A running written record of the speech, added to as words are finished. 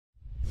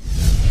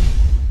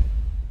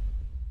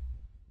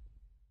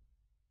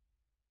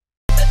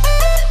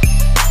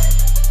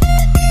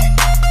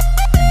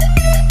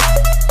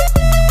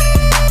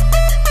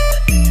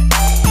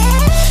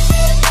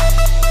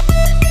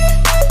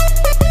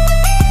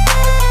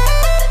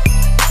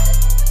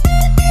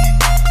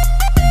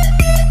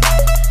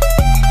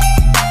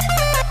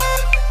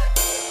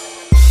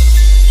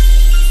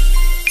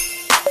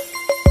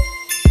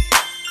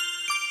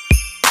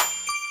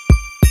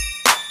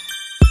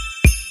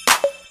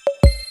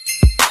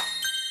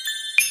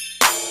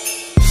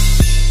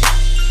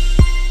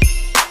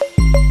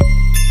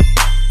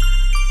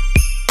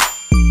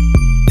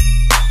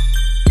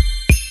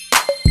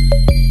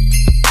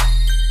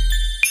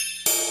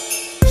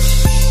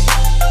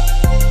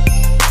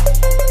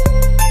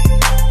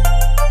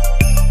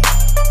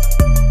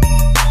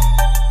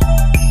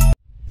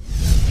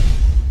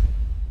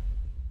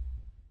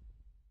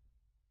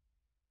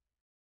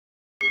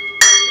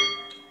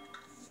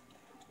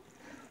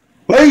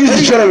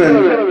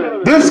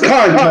gentlemen, this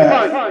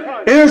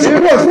contest is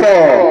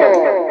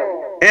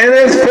football and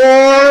it's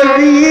for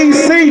the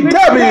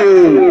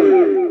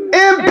ECW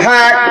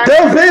Impact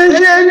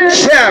Division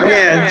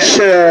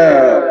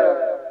Championship.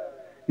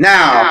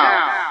 Now,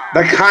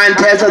 the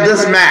contest of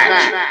this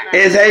match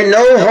is a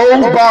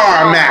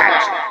no-holds-barred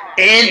match.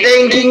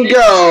 Anything can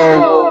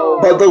go,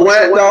 but the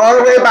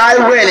only way by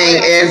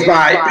winning is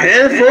by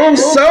pinfall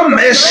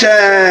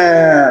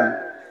submission.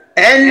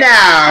 And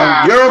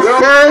now, your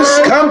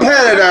first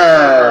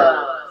competitor.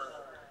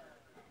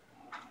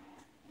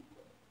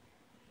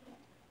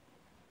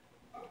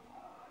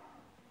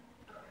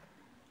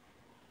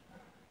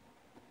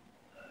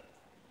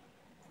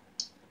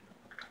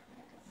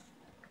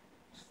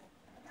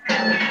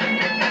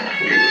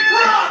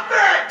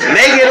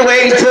 Making his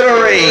way to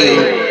the ring,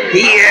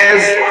 he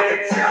is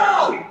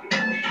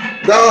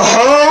the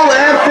whole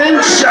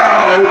effing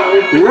show,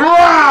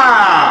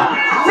 Raw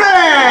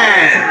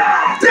Van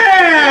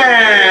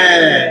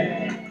Dam.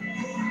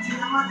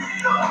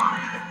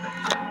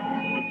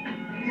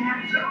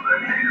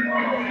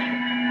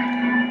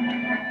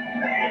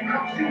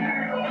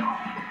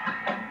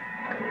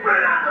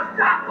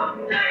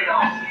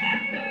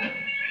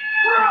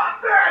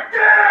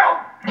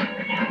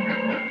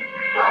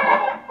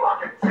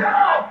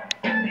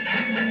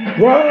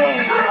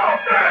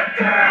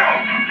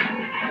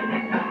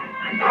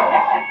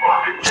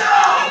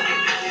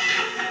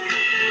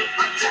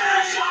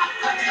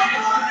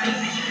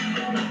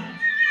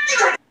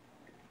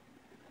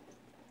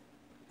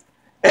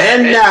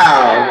 And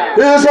now,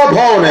 his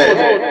opponent,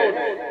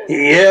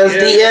 he is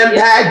the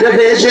Impact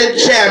Division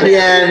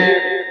Champion,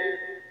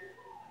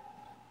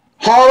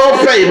 Hall of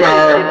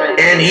Famer,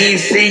 and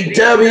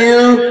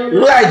ECW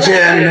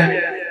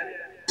legend,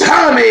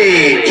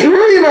 Tommy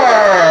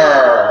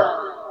Dreamer.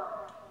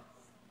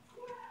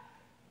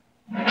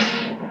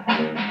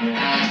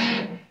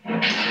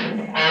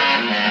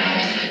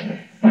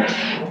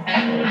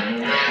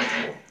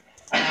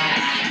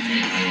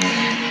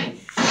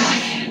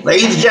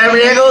 Ladies and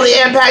gentlemen, here goes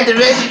the Impact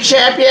Division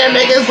Champion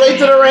making his way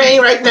to the ring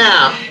right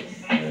now.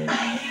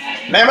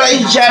 Remember,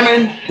 ladies and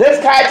gentlemen,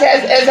 this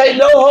contest is a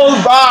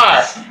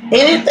no-holds-barred.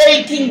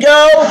 Anything can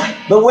go,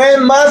 the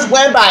win must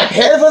win by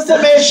pinfall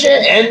submission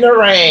in the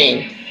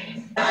ring.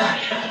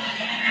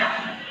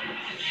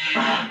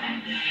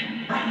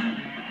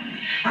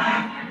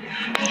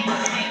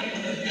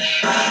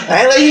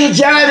 And ladies and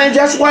gentlemen,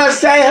 just want to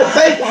say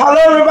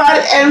hello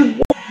everybody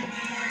and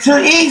to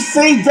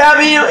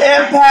ECW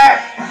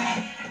Impact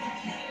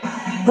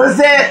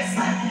presents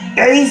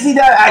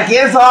ECW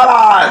Against All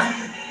Odds.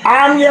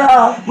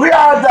 We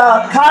are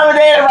the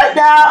commentator right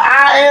now.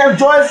 I am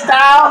Joyce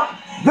Style.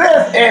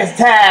 This is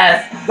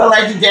Taz, the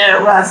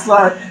legendary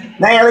wrestler.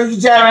 Now, ladies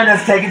and gentlemen,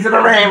 let's take it to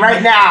the ring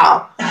right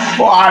now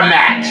for our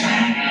match.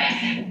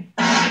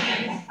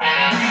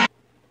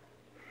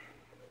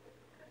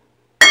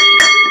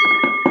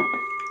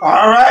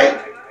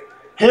 Alright,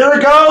 here we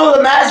go.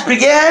 The match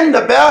begins.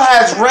 The bell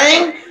has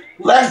ring.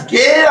 Let's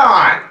get it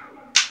on.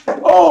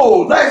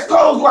 Oh, nice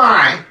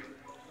clothesline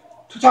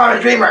to Tommy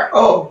Dreamer.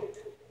 Oh,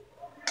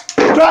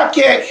 drop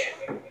kick.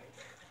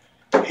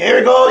 Here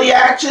we go. The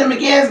action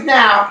begins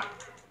now.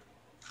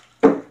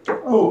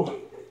 Oh,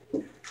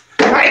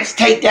 nice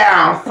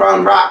takedown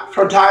from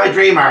Tommy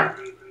Dreamer.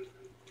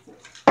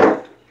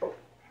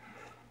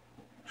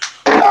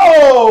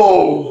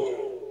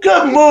 Oh,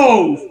 good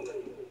move.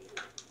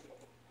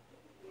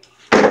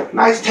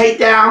 Nice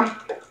takedown.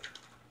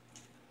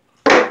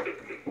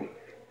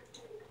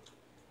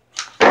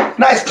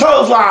 Nice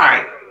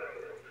clothesline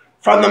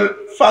from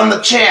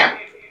the champ.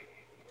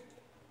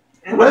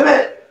 And wait a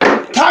minute,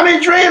 Tommy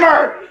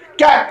Dreamer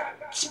got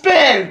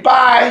spinned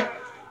by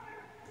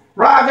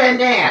Rob Van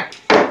Dam.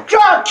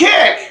 Drop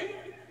kick.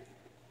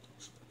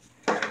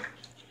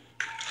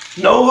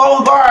 No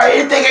hold bar,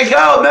 anything can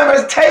go. Remember,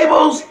 it's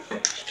tables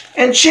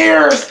and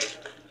chairs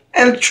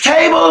and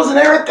tables and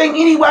everything.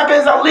 Any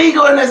weapons are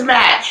legal in this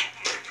match.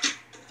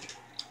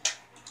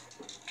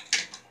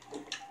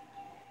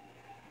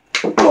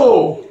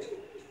 Oh.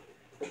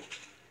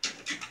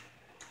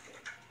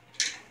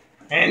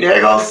 And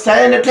there goes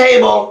setting the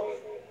table.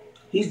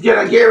 He's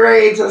gonna get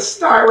ready to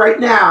start right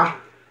now.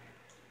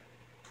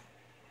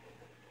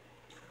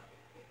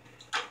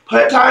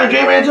 Put Tommy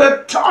Dreamer on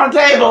the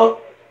table.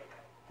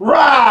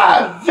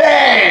 Rob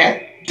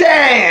Van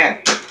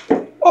Dam.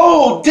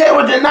 Oh, that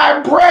one did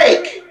not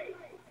break.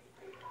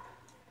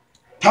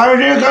 Tommy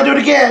Dreamer's gonna do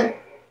it again.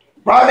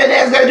 Rob Van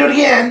Dam's gonna do it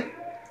again.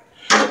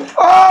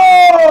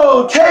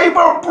 Oh,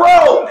 table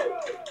broke.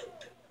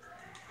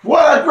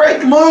 What a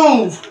great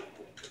move.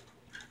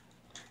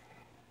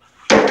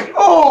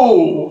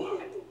 Oh!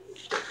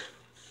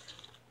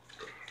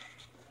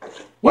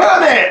 Wait a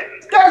minute!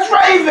 That's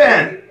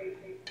Raven!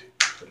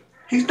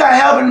 He's not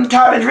helping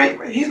Tommy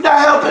Dreamer. He's not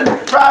helping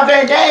Rob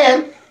Van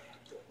Dam.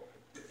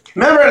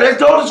 Remember, there's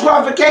no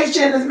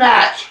disqualification in this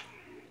match.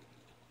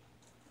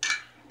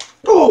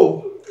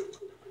 Ooh!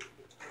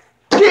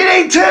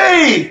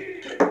 DDT!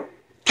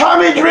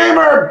 Tommy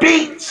Dreamer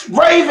beats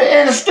Raven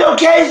in a steel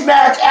cage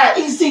match at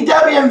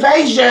ECW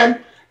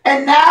Invasion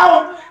And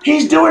now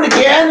he's doing it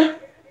again.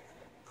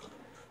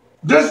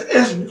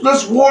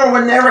 This war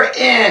will never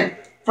end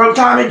from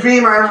Tommy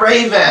Dreamer and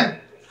Raven.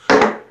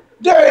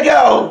 There you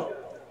go.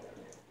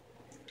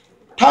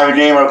 Tommy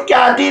Dreamer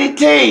got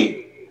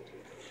DDT.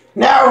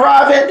 Now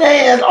Rob Van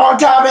Dam is on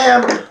top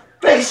of him.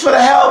 Thanks for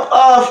the help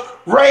of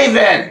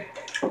Raven.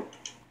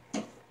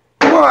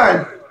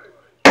 1,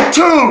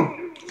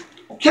 2,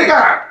 kick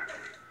out.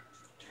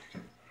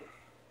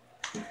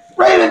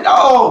 Raven,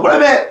 oh, wait a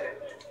minute.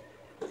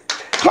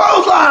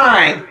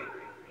 Clothesline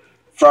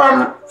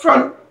from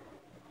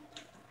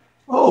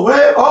oh,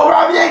 wait, oh,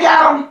 Rob Van Dam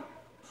got him.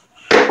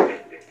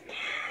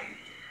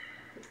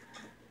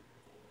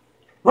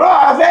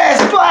 Raw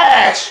Van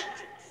Splash.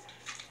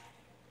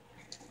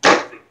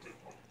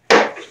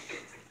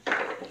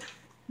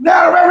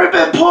 Now the referee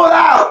been pulled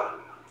out.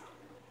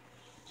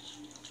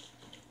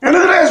 And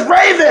look at this,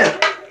 Raven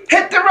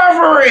hit the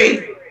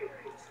referee.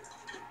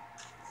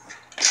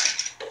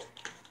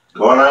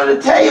 Going under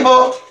the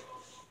table.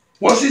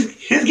 Once he's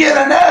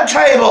getting another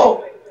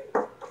table.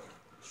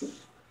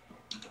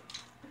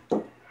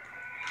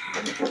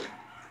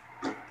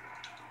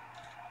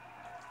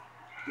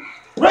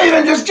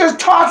 Raven just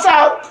toss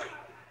out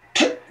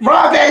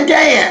Rob Van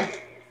Dam.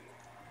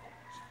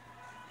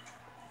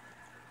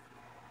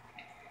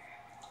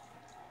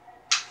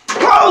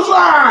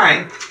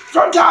 Clothesline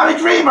from Tommy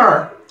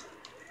Dreamer.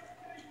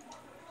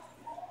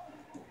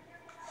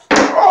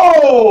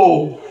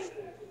 Oh!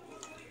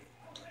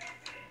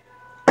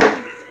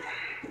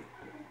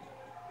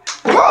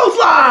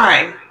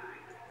 Clothesline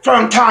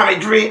from Tommy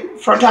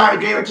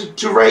Dreamer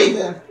to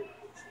Raven.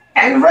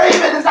 And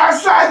Raven is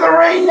outside the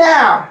ring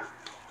now.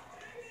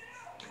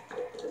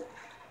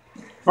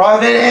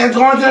 Rob Van Dam's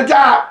going to the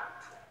top.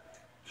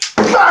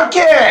 Drop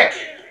kick.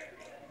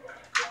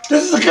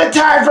 This is a good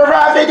time for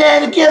Rob Van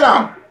Dam to get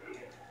him.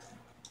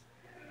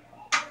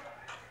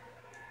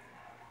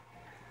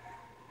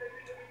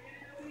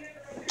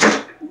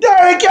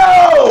 There we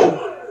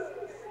go.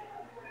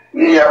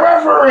 We need a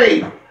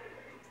referee.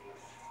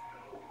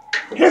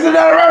 Here's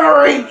another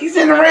referee. He's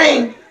in the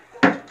ring.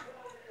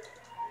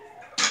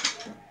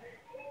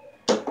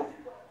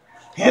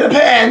 Hit a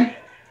pin.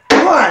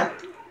 1,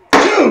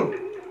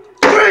 2,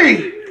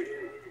 3.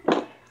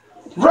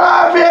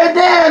 Rob Van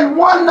Dam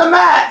won the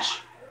match.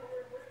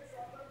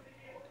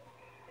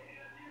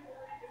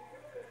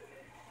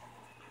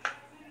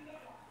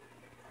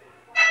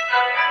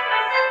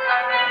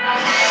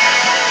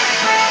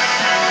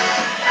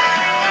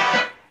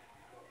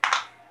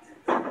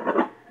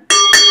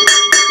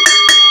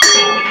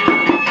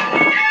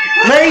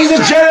 Ladies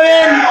and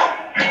gentlemen,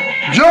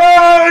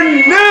 your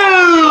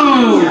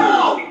new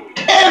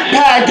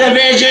Impact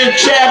Division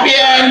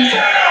Champion,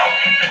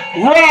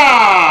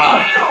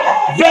 Rob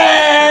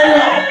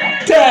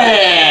Van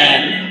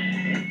Dam.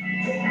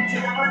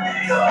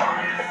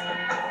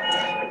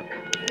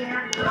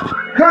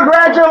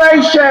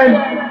 Congratulations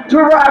to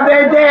Rob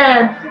Van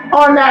Dam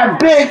on that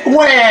big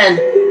win.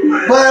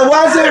 But it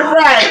wasn't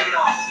right,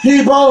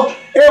 people.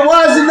 It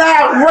was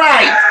not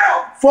right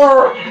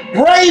for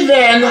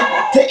Raven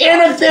to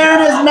interfere in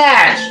this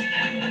match.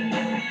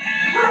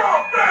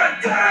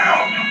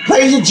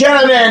 Ladies and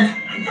gentlemen,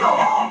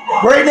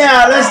 right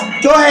now, let's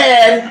go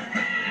ahead.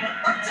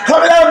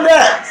 Coming up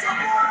next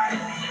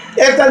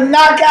is the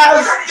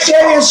Knockout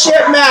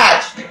Championship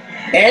match.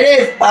 It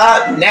is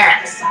up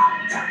next.